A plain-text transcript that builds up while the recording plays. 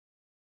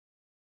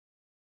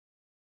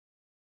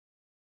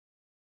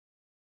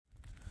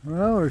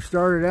Well, we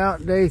started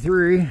out day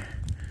 3.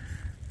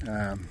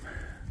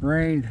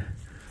 Rained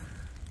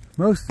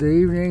most of the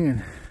evening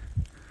and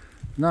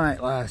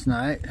night last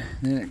night.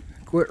 Then it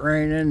quit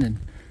raining and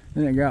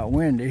then it got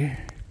windy,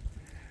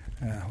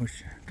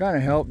 which kind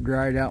of helped,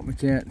 dried out my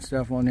tent and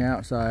stuff on the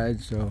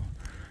outside. So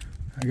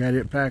I got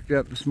it packed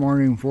up this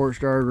morning before it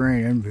started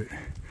raining, but it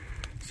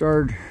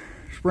started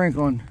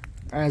sprinkling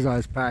as I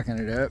was packing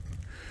it up.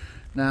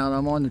 Now that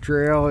I'm on the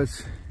trail,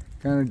 it's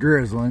kind of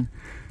drizzling,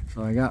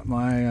 so I got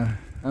my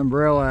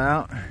umbrella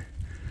out.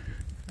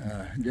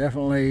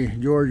 Definitely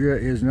Georgia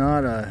is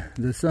not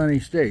the sunny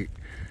state,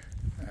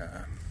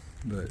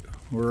 but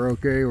we're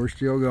okay, we're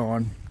still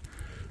going.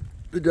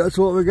 But that's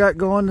what we got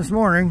going this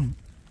morning.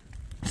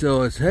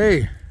 So it's,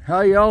 hey,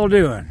 how y'all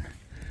doing?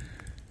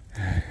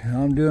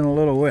 I'm doing a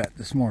little wet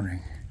this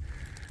morning,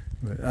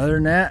 but other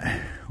than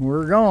that,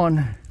 we're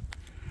going.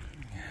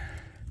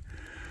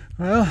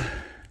 Well,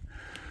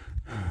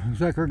 looks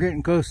like we're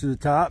getting close to the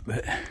top,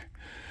 but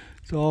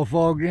it's all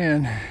fogged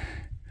in.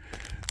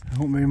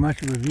 Won't be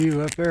much of a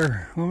view up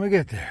there when we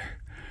get there.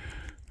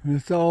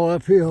 It's all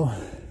uphill.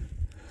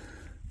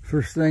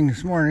 First thing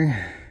this morning,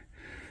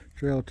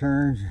 trail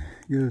turns,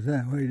 goes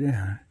that way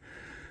down.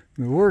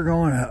 But we're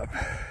going up.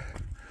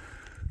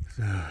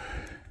 So,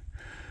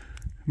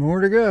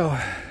 more to go.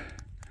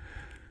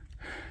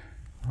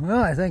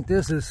 Well, I think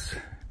this is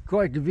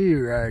quite the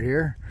view right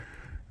here.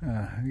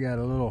 We got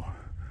a little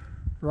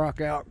rock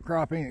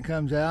outcropping that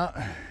comes out,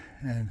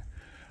 and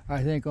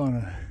I think on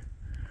a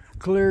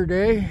clear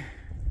day,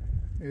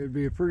 it would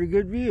be a pretty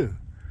good view.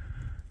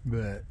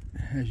 But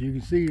as you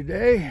can see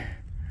today,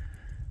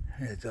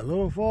 it's a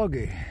little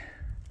foggy.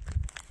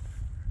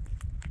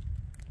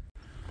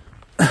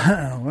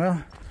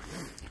 Well,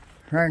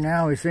 right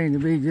now we seem to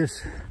be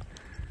just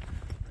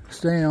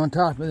staying on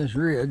top of this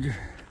ridge,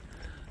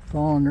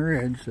 following the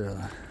ridge, so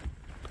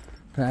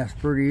passed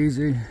pretty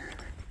easy.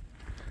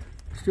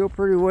 Still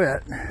pretty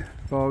wet,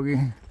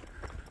 foggy.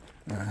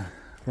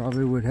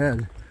 Probably would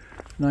have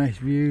nice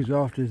views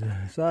off to the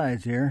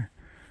sides here.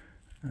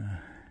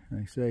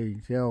 Like I say, you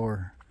can tell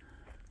we're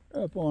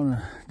up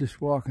on just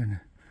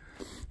walking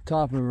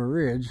top of a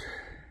ridge,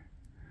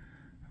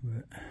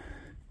 but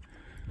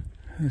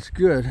it's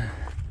good.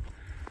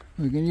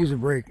 We can use a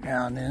break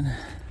now and then.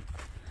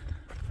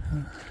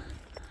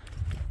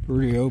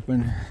 Pretty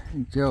open.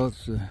 You can tell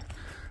it's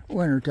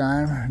winter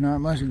time. Not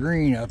much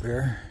green up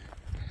here.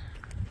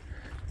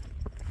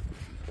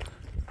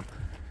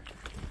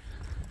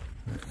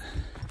 But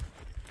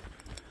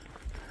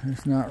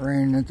it's not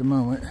raining at the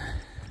moment.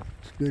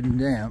 It's good and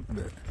damp,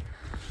 but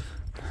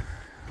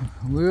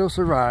we'll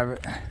survive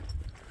it.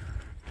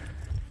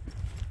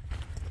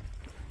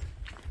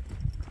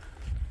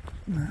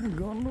 I'm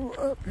going a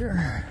little up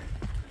here.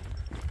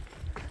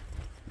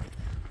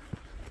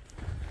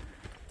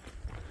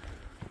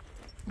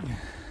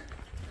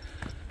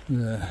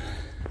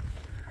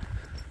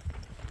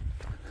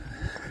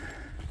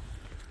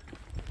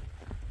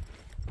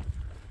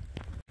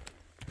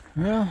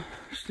 Well,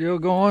 still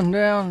going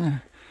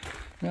down.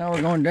 Now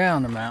we're going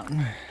down the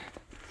mountain,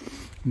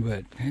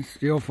 but it's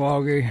still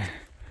foggy,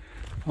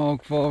 all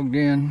fogged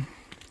in.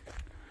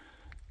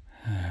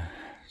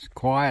 It's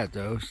quiet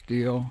though,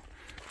 still.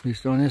 At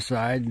least on this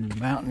side of the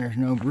mountain, there's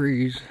no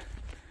breeze.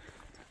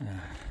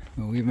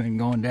 But we've been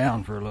going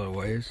down for a little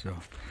ways, so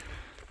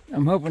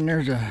I'm hoping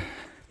there's a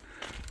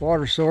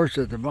water source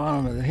at the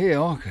bottom of the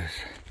hill, because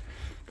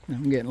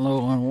I'm getting low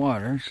on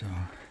water. So,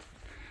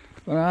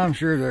 but I'm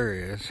sure there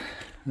is.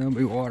 There'll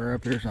be water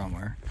up here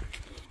somewhere.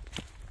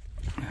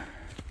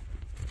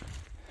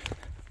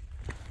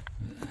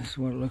 This is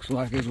what it looks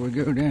like as we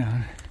go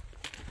down.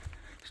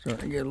 Starting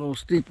to get a little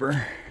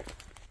steeper.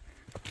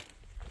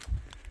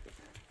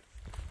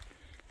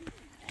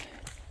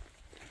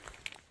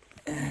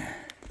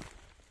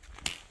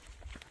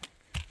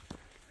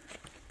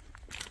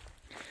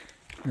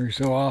 Every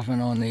so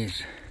often on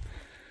these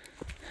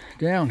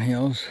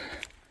downhills,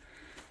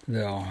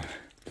 they'll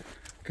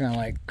kind of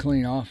like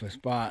clean off a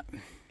spot,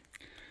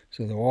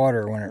 so the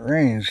water, when it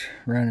rains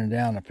running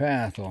down the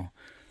path, will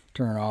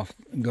turn off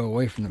and go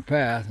away from the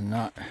path and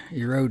not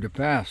erode the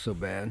path so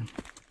bad.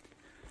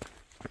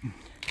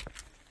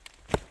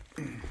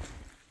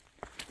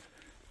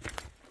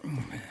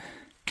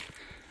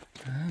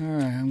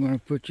 Alright, I'm going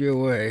to put you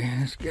away.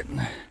 It's getting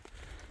a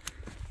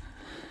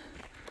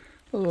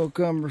little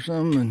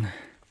cumbersome and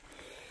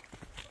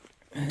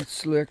it's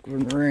slick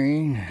from the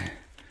rain.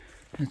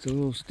 It's a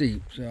little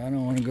steep, so I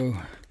don't want to go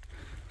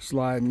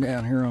sliding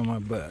down here on my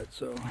butt.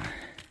 So,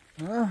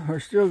 well, we're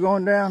still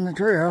going down the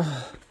trail.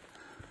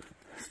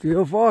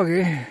 Still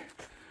foggy.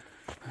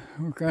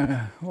 We're kind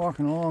of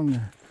walking along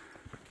the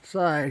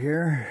side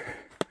here.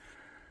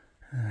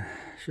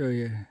 Show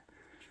you.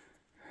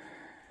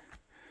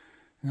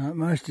 Not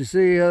much to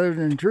see other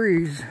than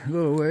trees a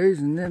little ways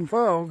and then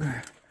fog.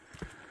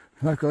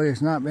 Luckily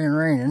it's not been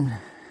raining,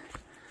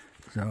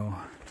 so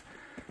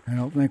I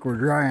don't think we're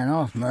drying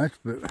off much,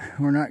 but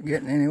we're not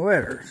getting any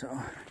wetter, so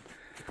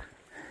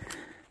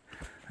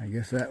I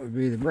guess that would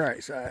be the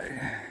bright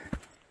side.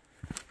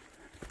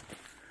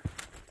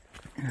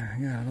 I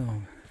got a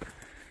little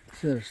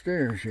set of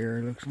stairs here,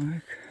 it looks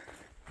like.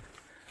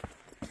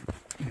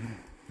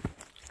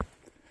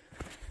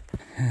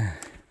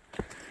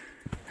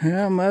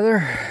 Well,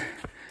 Mother,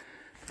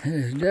 it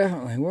is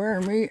definitely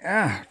wearing me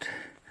out.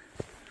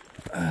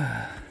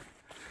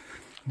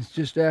 It's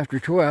just after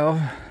 12.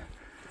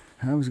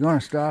 I was going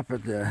to stop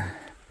at the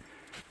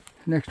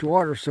next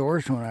water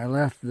source when I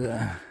left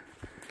the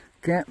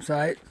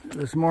campsite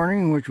this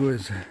morning, which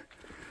was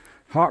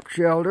Hawk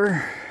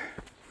Shelter.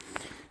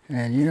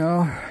 And you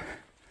know,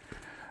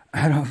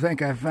 I don't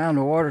think I've found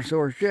a water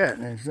source yet,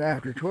 and it's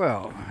after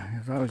 12.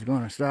 Because I was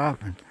going to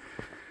stop and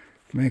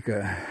make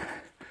a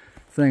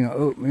thing of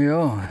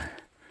oatmeal,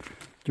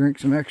 drink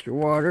some extra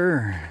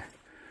water,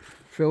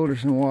 filter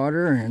some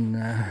water, and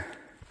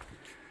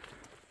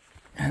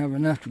have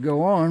enough to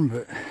go on.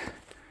 But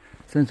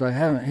since I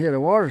haven't hit a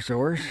water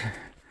source,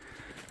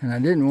 and I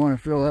didn't want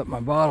to fill up my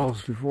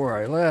bottles before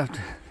I left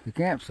the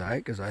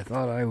campsite, because I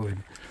thought I would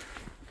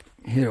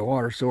hit a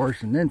water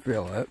source and then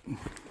fill up.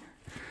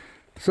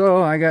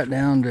 So I got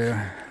down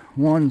to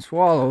one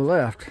swallow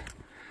left,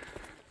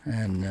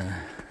 and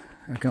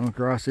I come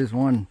across this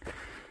one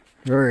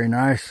very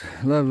nice,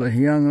 lovely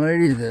young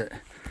lady that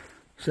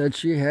said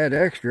she had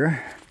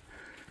extra,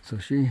 so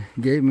she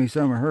gave me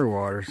some of her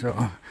water,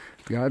 so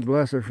God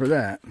bless her for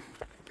that.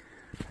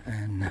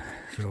 And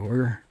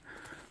so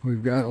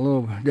we've got a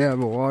little dab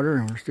of water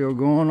and we're still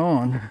going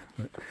on,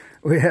 but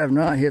we have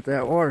not hit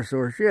that water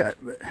source yet,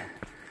 but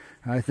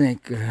I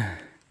think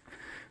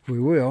we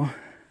will.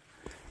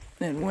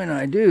 And when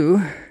I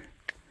do,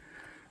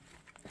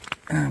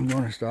 I'm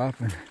going to stop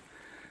and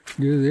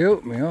do the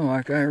oatmeal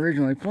like I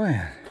originally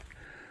planned.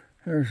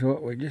 There's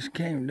what we just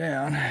came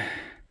down.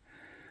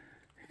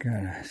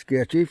 Kind of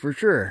sketchy for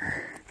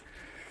sure.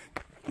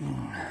 A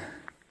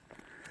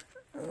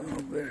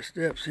little bit of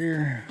steps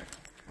here.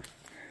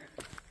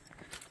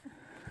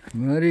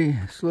 Muddy,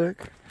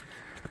 slick.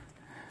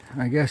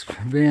 I guess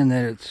being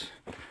that it's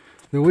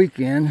the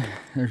weekend,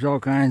 there's all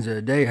kinds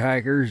of day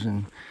hikers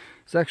and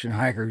section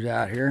hikers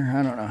out here.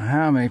 I don't know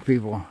how many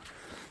people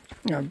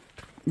I've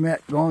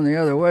met going the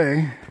other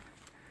way.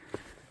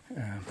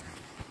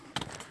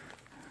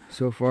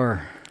 So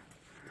far,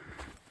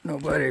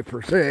 nobody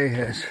per se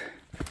has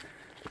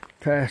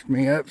passed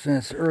me up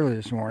since early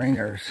this morning.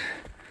 There's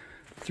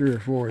 3 or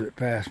 4 that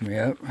passed me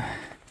up.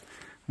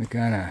 We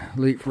kind of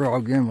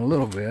leapfrogged them a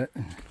little bit,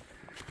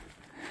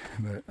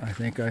 but I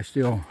think I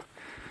still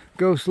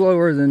go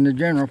slower than the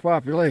general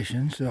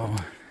population, so,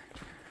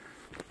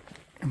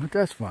 but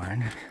that's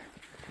fine.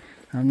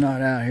 I'm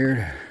not out here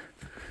to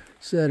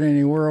set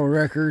any world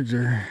records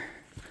or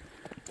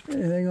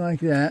anything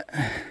like that.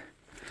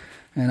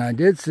 And I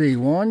did see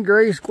one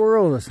gray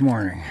squirrel this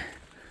morning.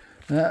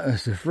 That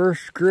was the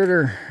first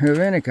critter of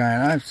any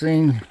kind I've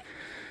seen,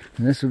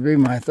 and this would be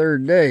my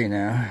 3rd day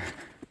now.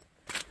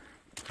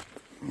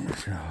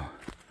 So,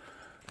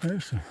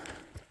 there's some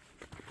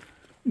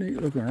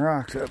neat looking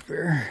rocks up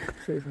there.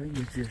 See if I can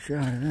get you a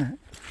shot of that.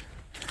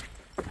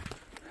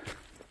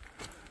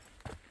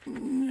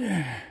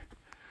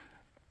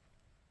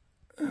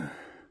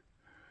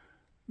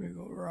 Big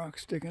old rock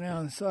sticking out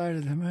of the side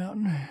of the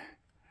mountain.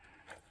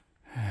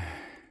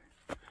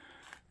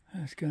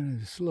 That's kind of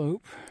the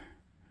slope.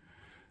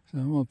 So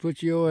I'm going to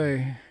put you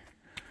away.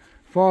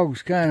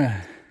 Fog's kind of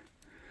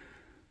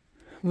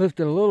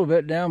lifted a little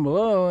bit down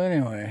below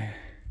anyway.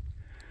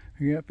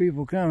 We got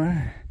people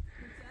coming.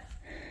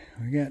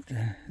 We got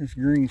this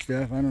green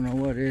stuff. I don't know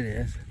what it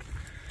is.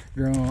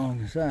 Growing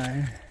along the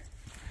side.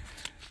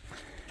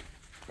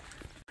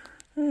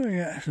 Oh, we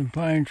got some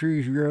pine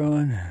trees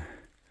growing.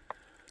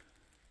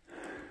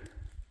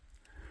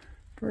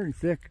 Pretty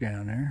thick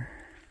down there.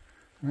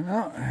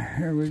 Well,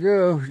 here we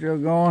go. Still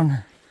going.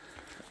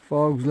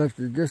 Fog's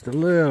lifted just a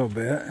little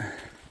bit.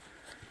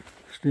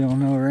 Still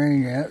no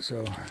rain yet,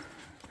 so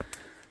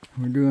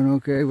we're doing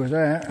okay with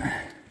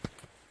that.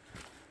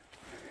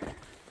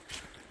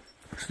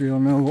 Still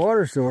no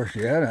water source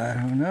yet. I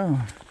don't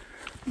know.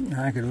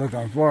 I could look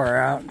on far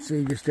out and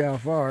see just how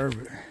far,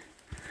 but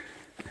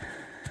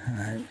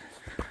I'm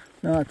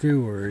not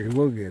too worried.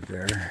 We'll get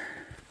there.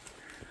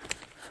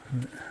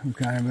 We've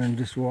kind of been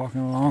just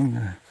walking along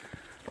the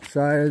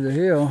side of the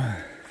hill,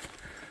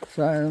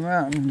 side of the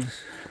mountain,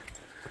 just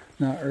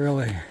not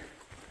really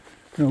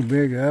no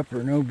big up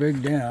or no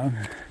big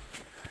down,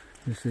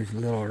 just these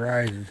little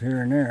rises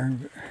here and there,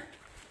 but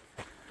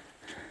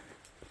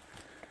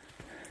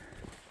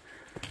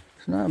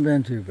it's not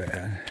been too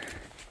bad.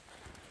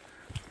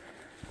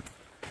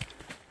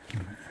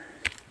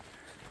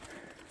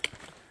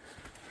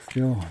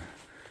 Still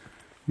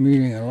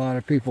meeting a lot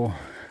of people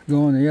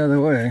going the other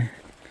way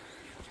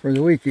for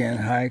the weekend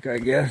hike, I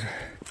guess.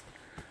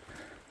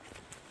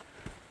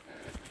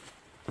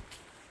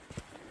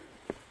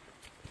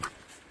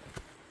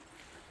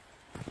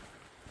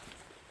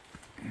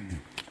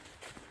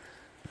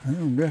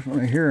 I'm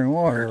definitely hearing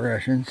water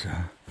rushing, so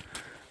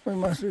we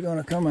must be going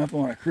to come up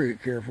on a creek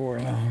here before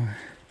long.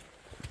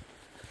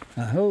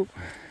 I hope.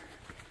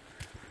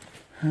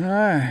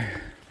 Alright.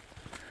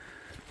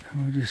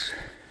 We'll just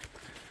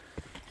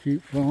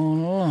keep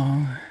following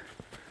along.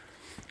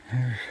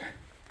 Here's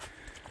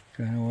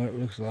kind of what it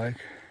looks like.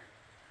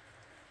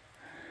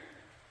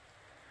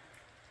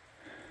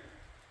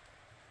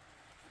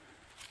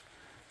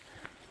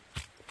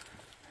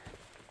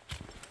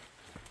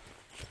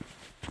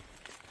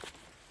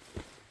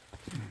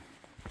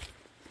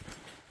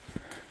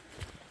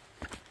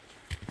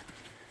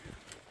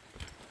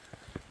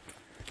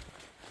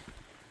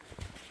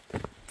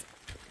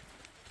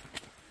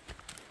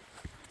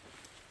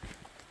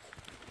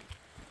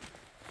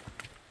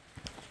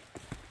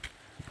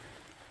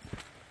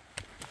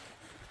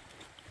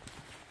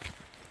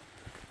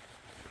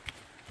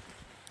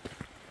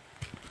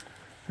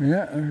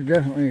 Yeah, there's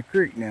definitely a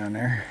creek down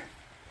there.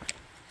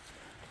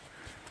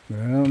 But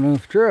I don't know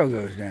if the trail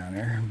goes down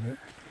there, but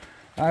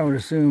I would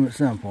assume at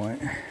some point.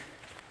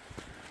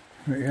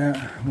 But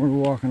yeah, we're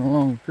walking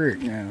along the creek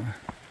now.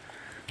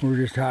 We're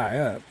just high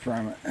up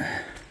from it.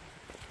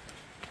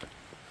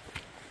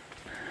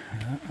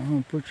 I'm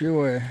gonna put you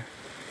away.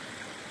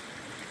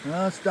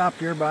 Well, I stopped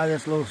here by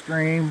this little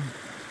stream.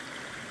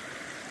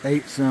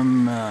 Ate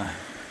some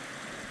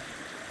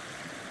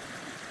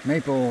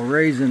maple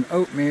raisin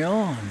oatmeal.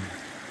 And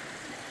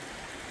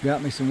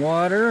got me some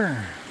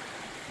water.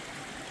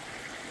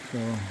 So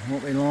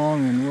won't be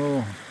long and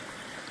we'll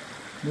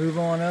move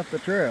on up the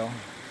trail.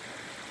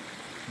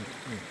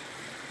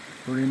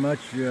 Pretty much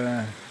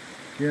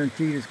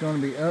guaranteed it's going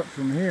to be up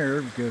from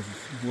here because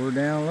we're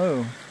down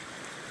low.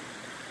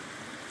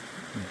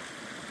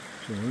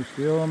 So we're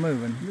still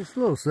moving. This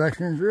little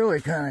section is really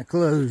kind of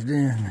closed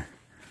in.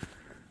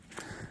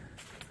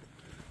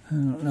 I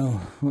don't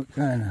know what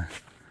kind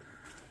of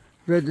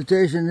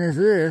vegetation this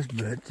is,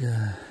 but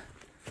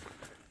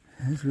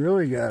it's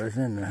really got us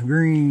in the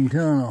green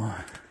tunnel.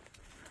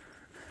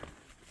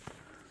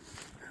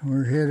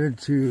 We're headed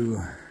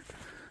to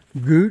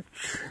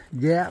Gooch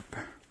Gap.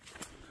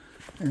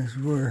 That's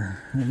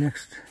where the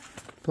next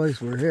place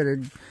we're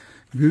headed,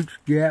 Gooch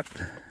Gap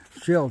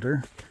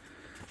Shelter.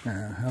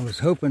 I was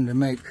hoping to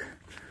make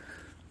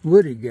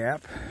Woody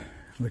Gap,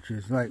 which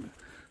is like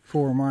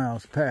 4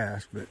 miles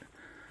past, but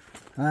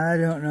I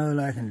don't know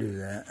that I can do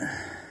that.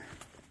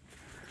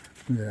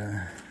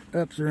 The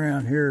ups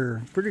around here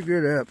are pretty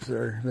good ups.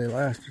 They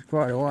last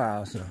quite a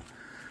while, so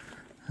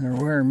they're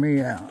wearing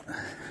me out.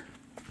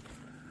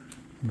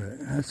 But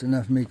that's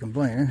enough of me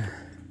complaining.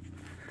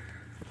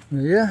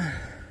 But yeah,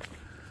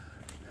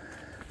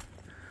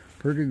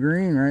 pretty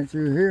green right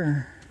through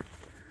here.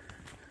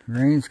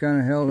 Rain's kind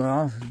of held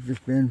off. It's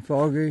just been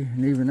foggy,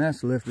 and even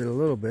that's lifted a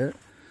little bit.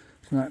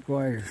 It's not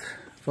quite as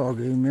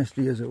foggy,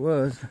 misty as it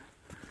was.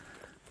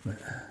 But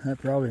that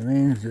probably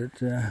means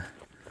that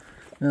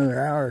another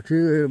hour or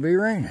two it'll be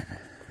raining.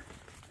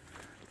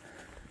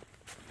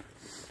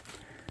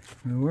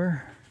 But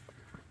we're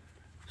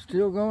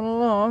still going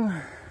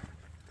along.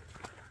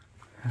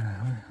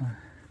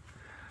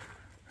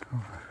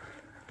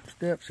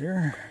 Steps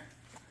here.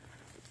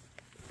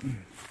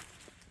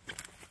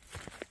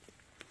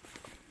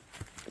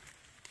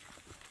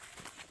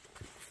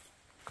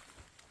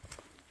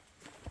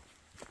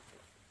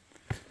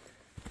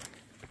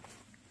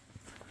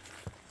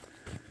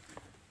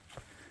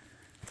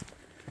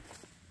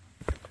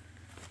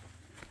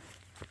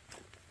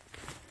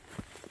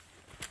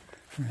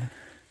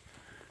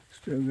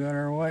 Still got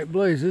our white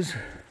blazes.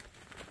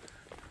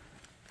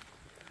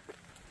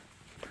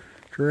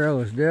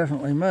 Trail is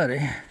definitely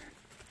muddy.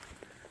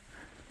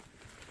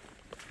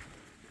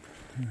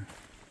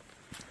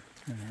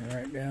 And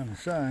right down the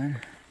side.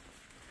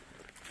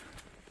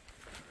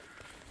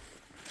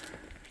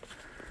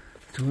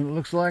 That's what it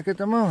looks like at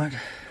the moment.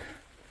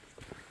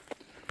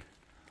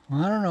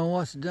 Well, I don't know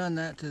what's done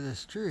that to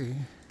this tree,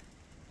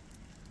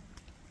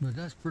 but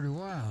that's pretty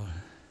wild.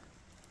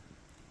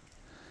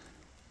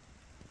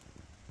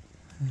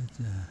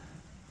 It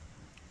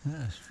kind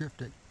of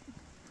stripped it.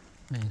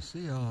 You can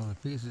see all the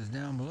pieces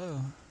down below.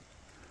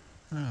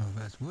 I don't know if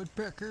that's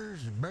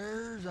woodpeckers or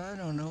bears. I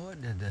don't know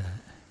what did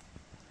that.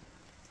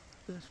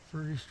 That's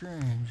pretty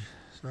strange.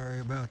 Sorry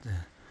about the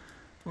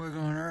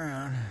wiggling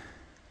around.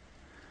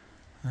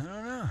 I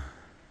don't know.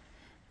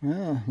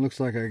 Well, looks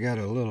like I got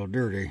a little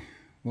dirty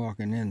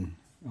walking in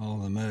all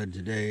the mud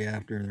today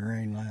after the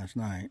rain last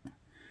night.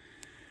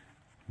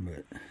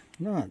 But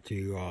not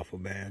too awful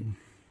bad.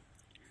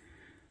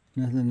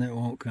 Nothing that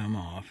won't come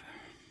off.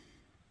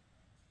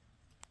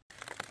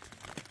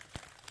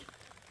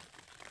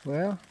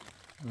 Well,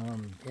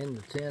 I'm in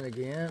the tent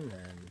again,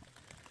 and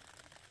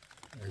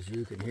as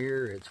you can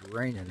hear, it's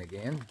raining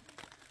again.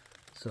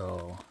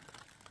 So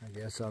I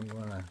guess I'm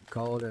gonna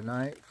call it a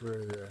night for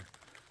the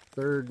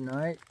third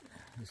night.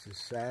 This is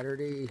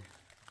Saturday,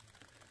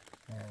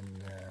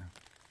 and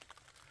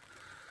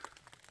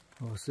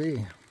we'll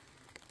see.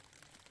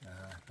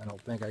 I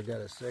don't think I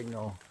got a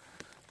signal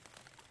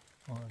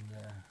on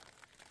the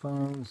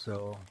phone,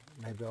 so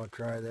maybe I'll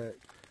try that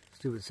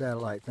stupid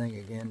satellite thing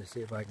again to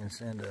see if I can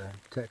send a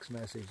text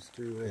message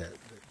through it.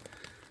 But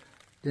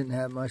didn't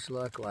have much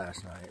luck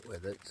last night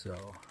with it,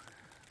 so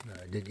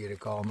I did get a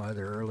call from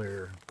Mother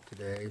earlier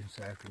today, this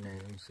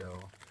afternoon, so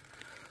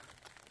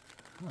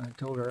I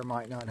told her I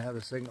might not have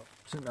a signal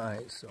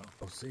tonight, so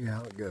we'll see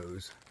how it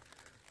goes.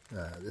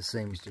 This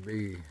seems to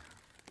be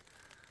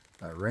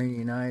a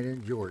rainy night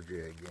in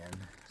Georgia again.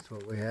 That's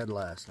what we had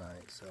last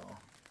night, so.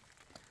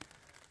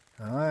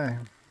 Alright,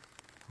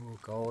 we'll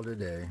call it a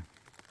day.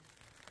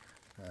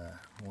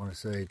 I want to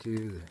say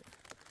too that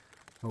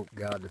hope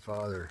God the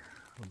Father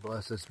will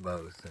bless us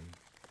both, and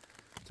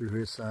through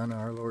His Son,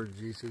 our Lord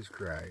Jesus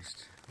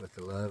Christ, with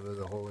the love of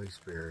the Holy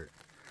Spirit,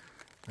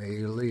 may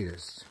He lead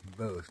us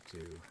both to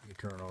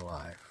eternal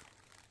life.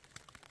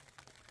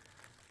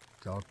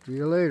 Talk to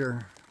you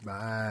later.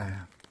 Bye.